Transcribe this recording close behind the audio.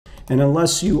And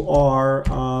unless you are,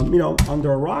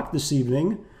 under a rock this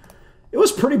evening, it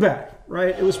was pretty bad,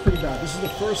 right? It was pretty bad. This is the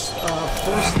first.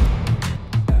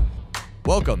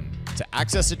 Welcome to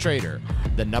AccessATrader,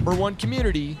 the #1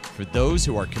 community for those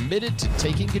who are committed to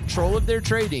taking control of their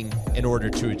trading in order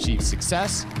to achieve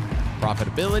success,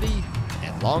 profitability,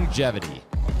 and longevity.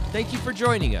 Thank you for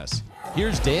joining us.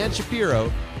 Here's Dan Shapiro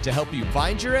to help you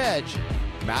find your edge,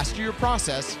 master your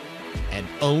process, and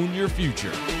own your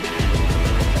future.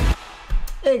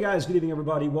 Hey guys, good evening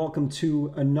everybody. Welcome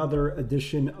to another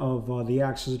edition of the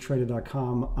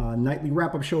AccessATrader.com nightly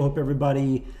wrap-up show. Hope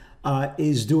everybody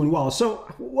is doing well. So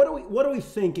what are we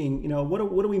thinking? What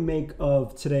do we make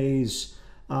of today's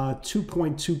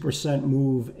 2.2%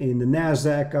 move in the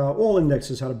NASDAQ? All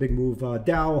indexes had a big move.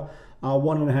 Dow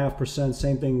 1.5%.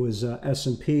 Same thing was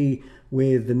S&P,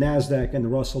 with the NASDAQ and the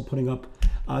Russell putting up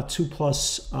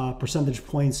 2+ percentage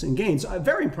points in gains.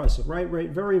 Very impressive, right?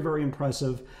 Very, very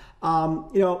impressive.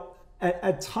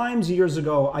 At times years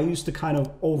ago, I used to kind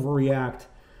of overreact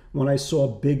when I saw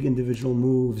big individual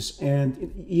moves,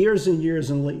 and years and years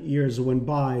went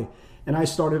by, and I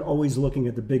started always looking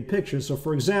at the big picture. So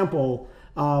for example,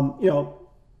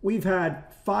 we've had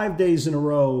 5 days in a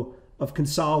row of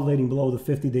consolidating below the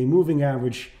 50-day moving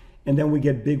average, and then we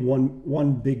get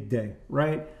one big day,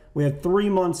 right? We had 3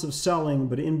 months of selling,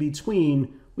 but in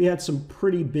between, we had some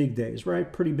pretty big days, right?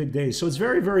 Pretty big days. So it's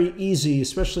very, very easy,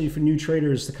 especially for new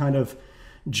traders, to kind of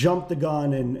jump the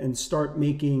gun and start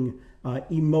making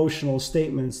emotional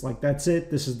statements like, that's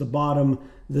it, this is the bottom,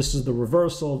 this is the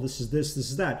reversal, this is this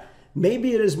is that.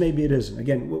 Maybe it is, maybe it isn't.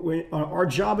 Again, our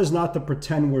job is not to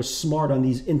pretend we're smart on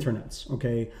these internets,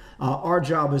 okay? Our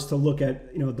job is to look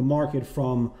at the market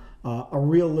from a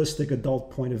realistic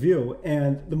adult point of view.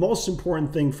 And the most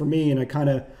important thing for me, and I kind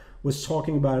of was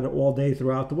talking about it all day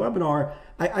throughout the webinar,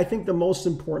 I think the most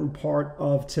important part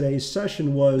of today's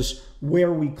session was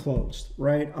where we closed,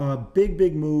 right?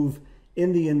 Big move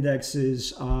in the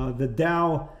indexes. The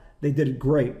Dow, they did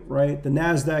great, right? The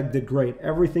NASDAQ did great.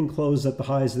 Everything closed at the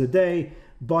highs of the day,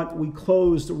 but we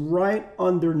closed right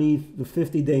underneath the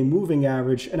 50-day moving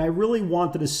average. And I really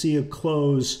wanted to see a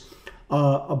close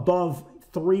above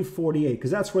 348,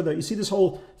 because that's where you see this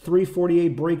whole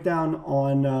 348 breakdown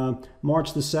on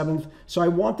March the 7th. So I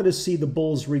wanted to see the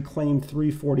bulls reclaim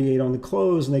 348 on the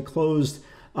close, and they closed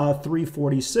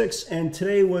 346. And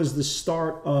today was the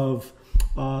start of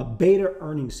beta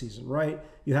earnings season, right?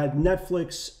 You had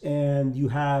Netflix and you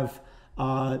have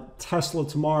Tesla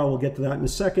tomorrow. We'll get to that in a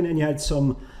second. And you had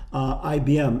some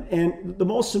IBM. And the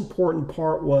most important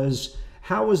part was,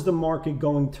 how is the market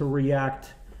going to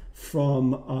react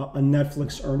from a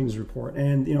Netflix earnings report?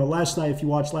 And last night, if you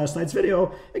watched last night's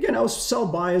video, again, I was sell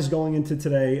bias going into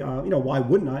today. Why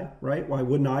wouldn't I, right? Why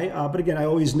wouldn't I? But again, I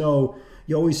always know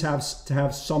you always have to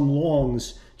have some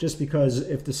longs, just because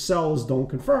if the sells don't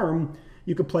confirm,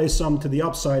 you could play some to the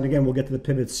upside. And again, we'll get to the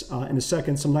pivots in a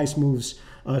second. Some nice moves,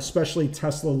 especially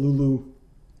Tesla, Lulu,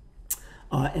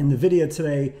 and NVIDIA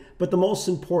today. But the most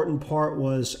important part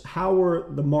was, how were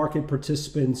the market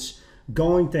participants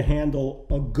going to handle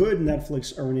a good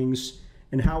Netflix earnings,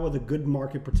 and how are the good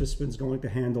market participants going to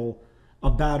handle a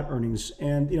bad earnings?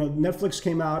 And Netflix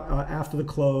came out after the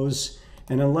close,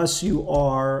 and unless you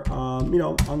are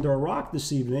under a rock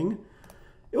this evening,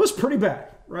 it was pretty bad,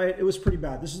 right? It was pretty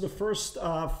bad. This is the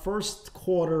first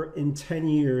quarter in 10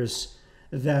 years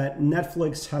that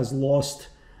Netflix has lost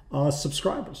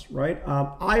subscribers, right?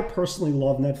 I personally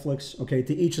love Netflix. Okay,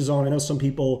 to each his own. I know some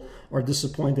people are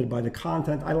disappointed by the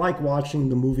content. I like watching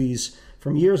the movies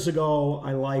from years ago.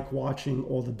 I like watching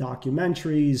all the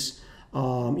documentaries, the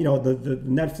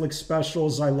Netflix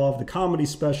specials. I love the comedy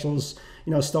specials,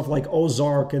 stuff like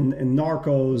Ozark and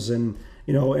Narcos and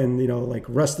like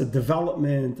Arrested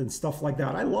Development and stuff like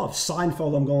that. I love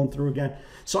Seinfeld. I'm going through again.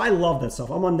 So I love that stuff.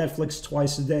 I'm on Netflix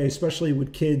twice a day, especially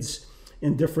with kids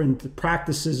in different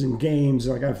practices and games.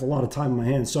 Like, I have a lot of time in my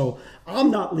hands, so I'm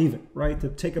not leaving, right? To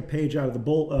take a page out of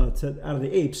the out of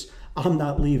the apes, I'm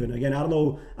not leaving. Again, I don't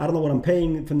know what I'm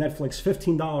paying for Netflix.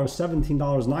 $15, $17,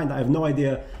 $9. I have no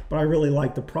idea, but I really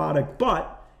like the product.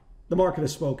 But the market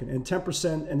has spoken, and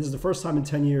 10%, and this is the first time in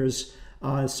 10 years,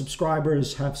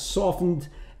 subscribers have softened,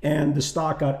 and the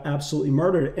stock got absolutely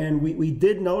murdered. And we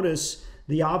did notice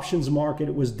the options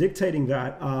market was dictating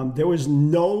that. There was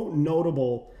no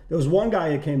notable. There was one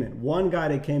guy that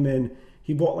came in.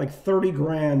 He bought like 30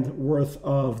 grand worth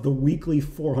of the weekly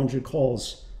 400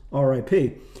 calls,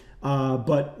 RIP.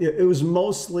 But it was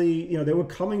mostly, they were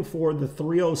coming for the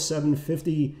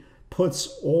 307.50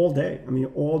 puts all day. I mean,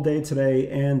 all day today.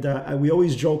 And we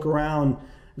always joke around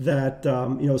that,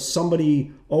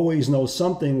 somebody always knows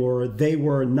something, or they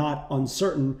were not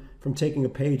uncertain from taking a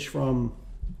page from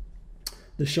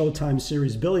the Showtime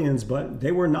series Billions, but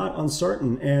they were not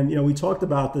uncertain. And, you know, we talked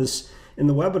about this in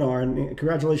the webinar, and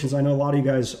congratulations. I know a lot of you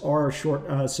guys are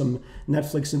short some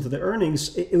Netflix into the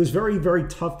earnings. It was very, very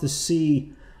tough to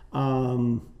see a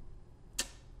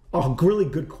really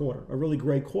good quarter, a really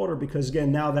great quarter, because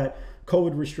again, now that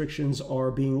COVID restrictions are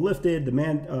being lifted, the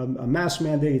mask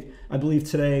mandate, I believe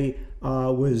today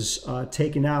was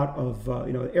taken out of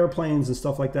airplanes and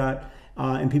stuff like that,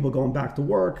 and people going back to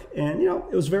work. And, you know,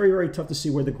 it was very, very tough to see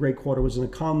where the great quarter was going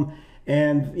to come.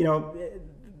 And, you know,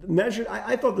 measured,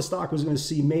 I thought the stock was going to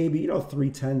see maybe, you know,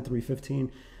 310,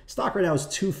 315. Stock right now is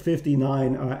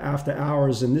 259 after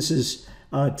hours, and this is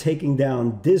taking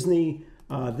down Disney.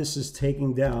 This is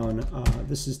taking down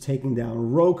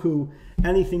Roku.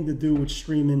 Anything to do with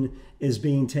streaming is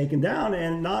being taken down.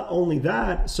 And not only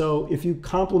that, so if you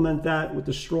complement that with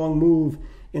the strong move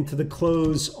into the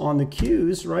close on the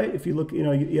Qs, right? If you look, you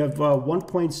know, you have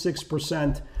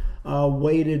 1.6%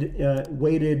 weighted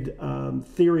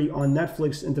theory on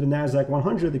Netflix into the NASDAQ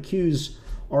 100. The Qs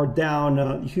are down.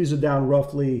 Qs are down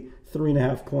roughly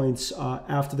 3.5 points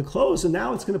after the close, and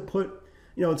now it's going to put,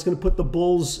 you know, it's going to put the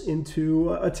bulls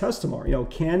into a test tomorrow. You know,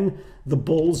 can the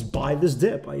bulls buy this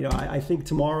dip? You know, I think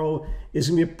tomorrow is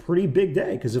going to be a pretty big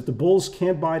day, because if the bulls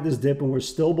can't buy this dip and we're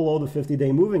still below the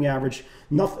 50-day moving average,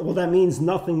 nothing. Well, that means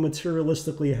nothing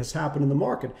materialistically has happened in the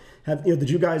market. Did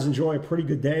you guys enjoy a pretty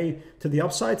good day to the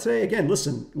upside today? Again,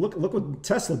 listen, look what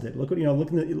Tesla did. Look what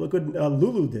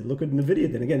Lulu did. Look what Nvidia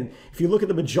did. Again, if you look at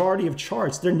the majority of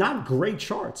charts, they're not great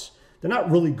charts. They're not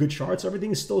really good charts.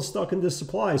 Everything's still stuck in this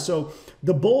supply. So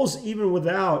the bulls, even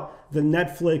without the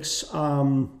Netflix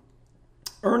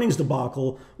earnings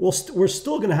debacle, we're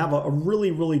still going to have a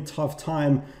really, really tough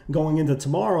time going into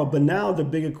tomorrow. But now the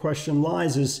bigger question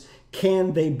lies is,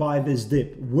 can they buy this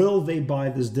dip? Will they buy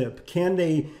this dip? Can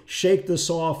they shake this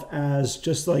off as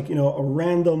just like, you know, a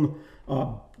random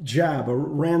jab, a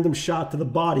random shot to the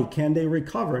body? Can they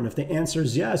recover? And if the answer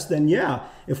is yes, then yeah,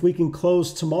 if we can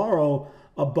close tomorrow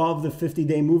above the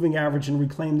 50-day moving average and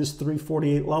reclaim this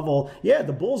 348 level, yeah,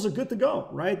 the bulls are good to go,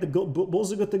 right? The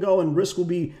bulls are good to go, and risk will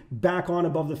be back on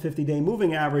above the 50-day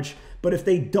moving average. But if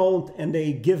they don't, and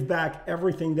they give back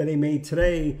everything that they made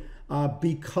today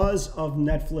because of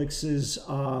Netflix's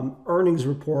earnings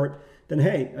report, then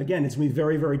hey, again, it's going to be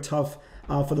very, very tough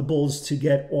for the bulls to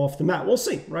get off the mat. We'll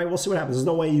see, right? We'll see what happens. There's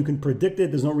no way you can predict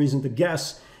it. There's no reason to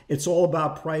guess. It's all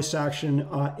about price action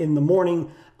in the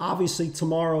morning. Obviously,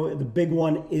 tomorrow, the big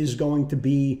one is going to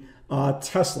be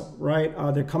Tesla, right?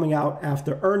 They're coming out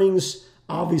after earnings.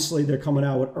 Obviously, they're coming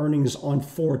out with earnings on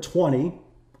 4/20,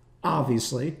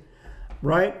 obviously,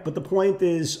 right? But the point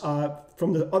is,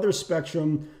 from the other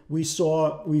spectrum,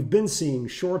 we've been seeing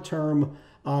short-term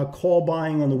call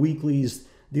buying on the weeklies,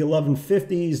 the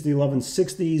 1150s, the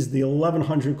 1160s, the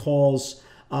 1100 calls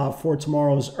for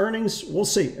tomorrow's earnings. We'll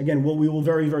see. Again, we will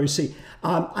very, very see.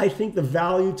 I think the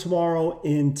value tomorrow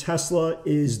in Tesla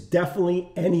is definitely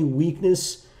any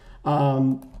weakness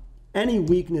into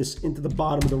the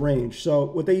bottom of the range. So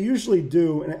what they usually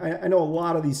do, and I know a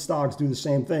lot of these stocks do the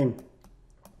same thing,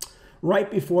 right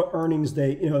before earnings,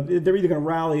 they're either going to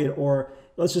rally it, or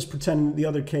let's just pretend in the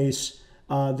other case,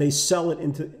 they sell it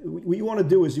into, what you want to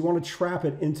do is you want to trap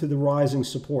it into the rising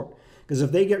support. Because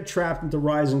if they get trapped into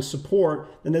rising support,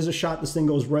 then there's a shot this thing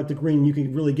goes red to green. You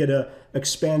can really get a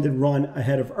expanded run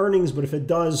ahead of earnings. But if it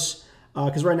does,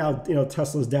 because right now, you know,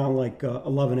 Tesla's down like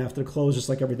 11 after the close, just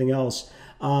like everything else.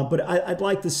 But I'd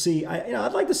like to see,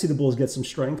 I'd like to see the bulls get some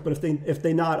strength. But if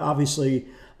they not, obviously,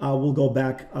 we'll go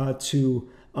back to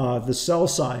the sell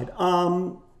side.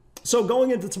 So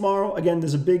going into tomorrow, again,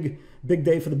 there's a big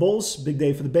day for the bulls, big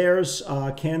day for the bears.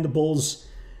 Can the bulls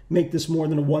make this more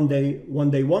than a one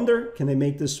day wonder? Can they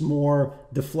make this more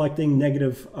deflecting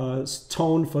negative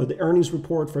tone for the earnings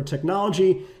report for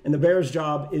technology? And the bears'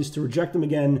 job is to reject them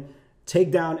again, take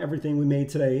down everything we made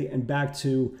today, and back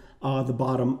to the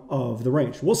bottom of the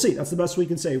range. We'll see. That's the best we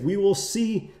can say. We will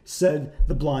see, said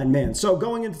the blind man. So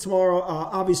going into tomorrow,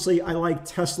 obviously I like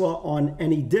Tesla on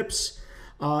any dips.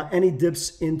 Any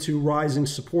dips into rising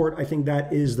support, I think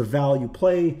that is the value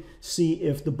play. See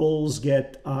if the bulls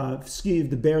get, if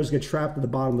the bears get trapped at the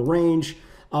bottom of the range.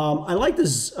 I like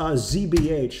this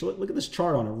ZBH. Look at this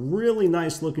chart on it. Really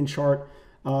nice looking chart.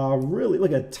 Really like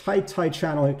a tight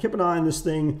channel. Keep an eye on this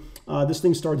thing. This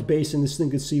thing starts basing. This thing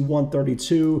could see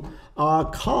 132.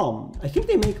 Calm. I think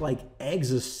they make like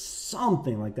eggs or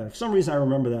something like that. For some reason, I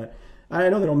remember that. I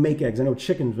know they don't make eggs. I know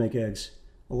chickens make eggs,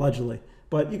 allegedly.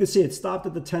 but you can see it stopped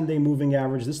at the 10-day moving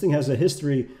average. This thing has a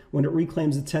history when it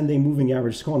reclaims the 10-day moving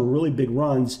average. It's going on really big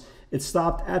runs. It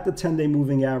stopped at the 10-day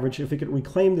moving average. If it could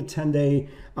reclaim the 10-day,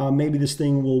 maybe this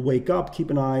thing will wake up.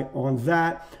 Keep an eye on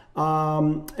that.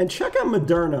 And check out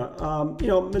Moderna.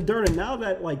 Moderna, now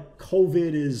that like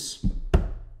COVID is,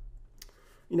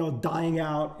 dying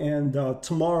out, and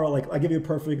tomorrow, like I'll give you a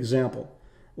perfect example.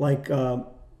 Like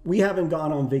we haven't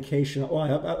gone on vacation.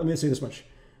 Well, let me say this much.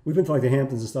 We've been to like the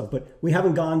Hamptons and stuff, but we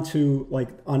haven't gone to like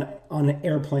on an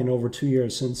airplane over 2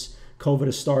 years since COVID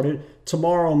has started.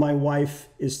 Tomorrow, my wife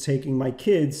is taking my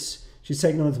kids. She's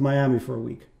taking them to Miami for a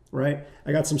week, right?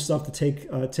 I got some stuff to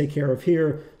take care of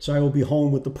here, so I will be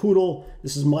home with the poodle.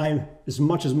 This is as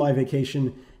much as my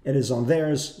vacation, it is on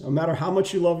theirs. No matter how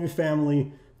much you love your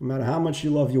family, no matter how much you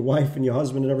love your wife and your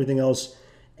husband and everything else,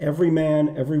 every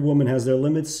man, every woman has their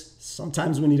limits.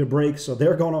 Sometimes we need a break, so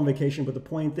they're going on vacation. But the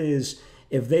point is,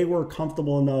 if they were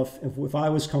comfortable enough, if I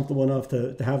was comfortable enough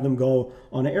to have them go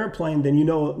on an airplane, then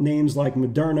names like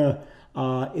Moderna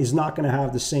is not going to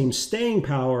have the same staying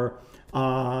power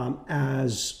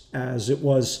as it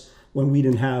was when we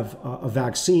didn't have a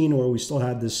vaccine, or we still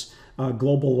had this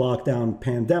global lockdown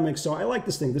pandemic. So I like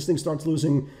this thing. This thing starts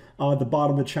losing the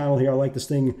bottom of the channel here. I like this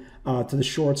thing to the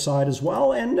short side as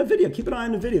well. And NVIDIA, keep an eye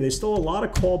on NVIDIA. There's still a lot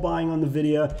of call buying on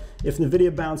NVIDIA. If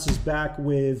NVIDIA bounces back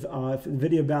with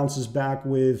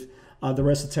the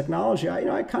rest of technology,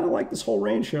 I kind of like this whole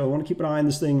range here. I want to keep an eye on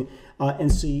this thing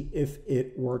and see if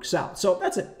it works out. So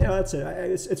that's it. That's it.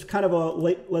 It's kind of a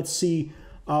let's see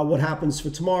what happens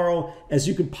for tomorrow. As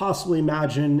you could possibly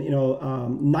imagine,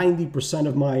 90%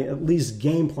 of my at least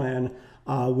game plan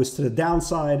was to the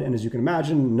downside, and as you can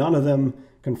imagine, none of them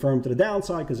confirmed to the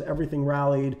downside because everything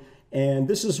rallied. And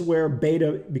this is where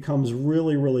beta becomes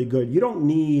really, really good. You don't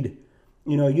need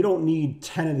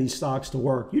 10 of these stocks to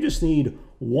work. You just need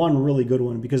one really good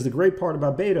one, because the great part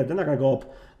about beta, they're not going to go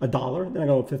up $1, they're not going to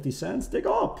go up 50 cents. They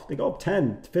go up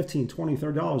 10, 15, 20,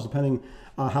 $30, depending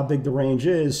how big the range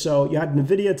is. So you had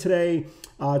NVIDIA today,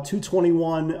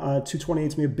 221, 228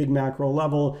 to be a big macro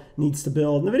level, needs to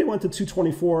build. NVIDIA went to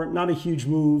 224, not a huge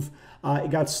move.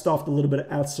 It got stuffed a little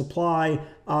bit out of supply.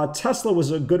 Tesla was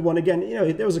a good one. Again,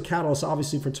 there was a catalyst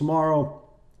obviously for tomorrow.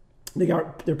 They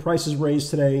got their prices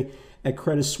raised today at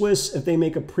Credit Suisse. If they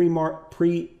make a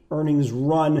pre-earnings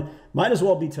run, might as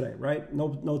well be today, right?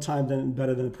 No time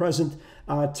better than the present.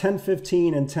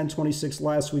 10.15 and 10.26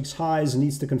 last week's highs,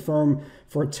 needs to confirm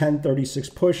for a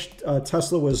 10.36 push.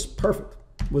 Tesla was perfect,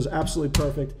 was absolutely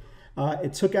perfect.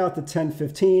 It took out the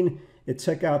 10.15, it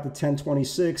took out the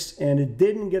 10.26, and it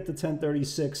didn't get the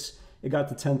 10.36. It got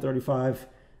the 10.35.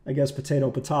 I guess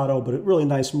potato, but a really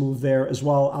nice move there as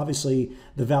well. Obviously,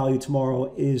 the value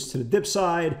tomorrow is to the dip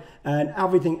side, and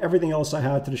everything else I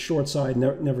had to the short side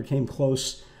never came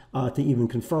close to even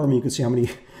confirming. You can see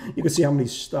how many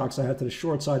stocks I had to the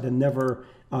short side that never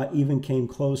even came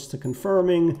close to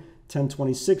confirming.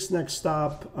 10.26 next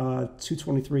stop,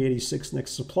 223.86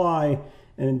 next supply,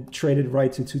 and traded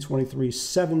right to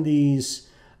 223.70s.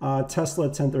 Tesla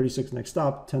 10.36 next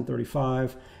stop,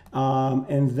 10.35.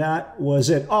 And that was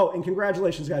it. Oh, and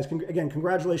congratulations, guys. Again,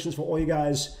 congratulations for all you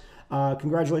guys.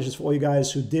 Congratulations for all you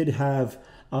guys who did have,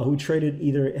 who traded,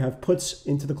 either have puts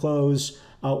into the close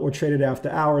or traded after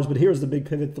hours. But here's the big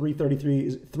pivot. 330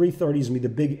 is going to be the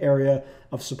big area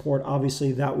of support.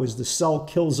 Obviously, that was the sell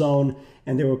kill zone,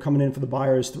 and they were coming in for the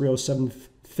buyers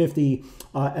 307.50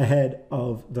 ahead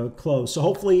of the close. So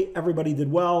hopefully everybody did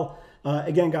well.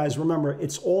 Again, guys, remember,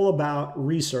 it's all about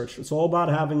research. It's all about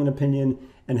having an opinion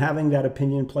and having that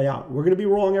opinion play out. We're going to be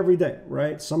wrong every day,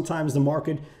 right? Sometimes the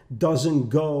market doesn't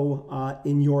go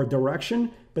in your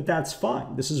direction, but that's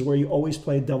fine. This is where you always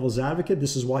play devil's advocate.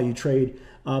 This is why you trade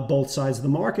both sides of the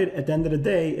market. At the end of the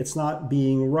day, it's not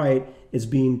being right, it's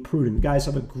being prudent. Guys,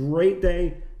 have a great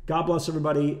day. God bless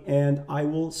everybody, and I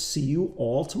will see you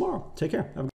all tomorrow. Take care.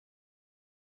 Have a good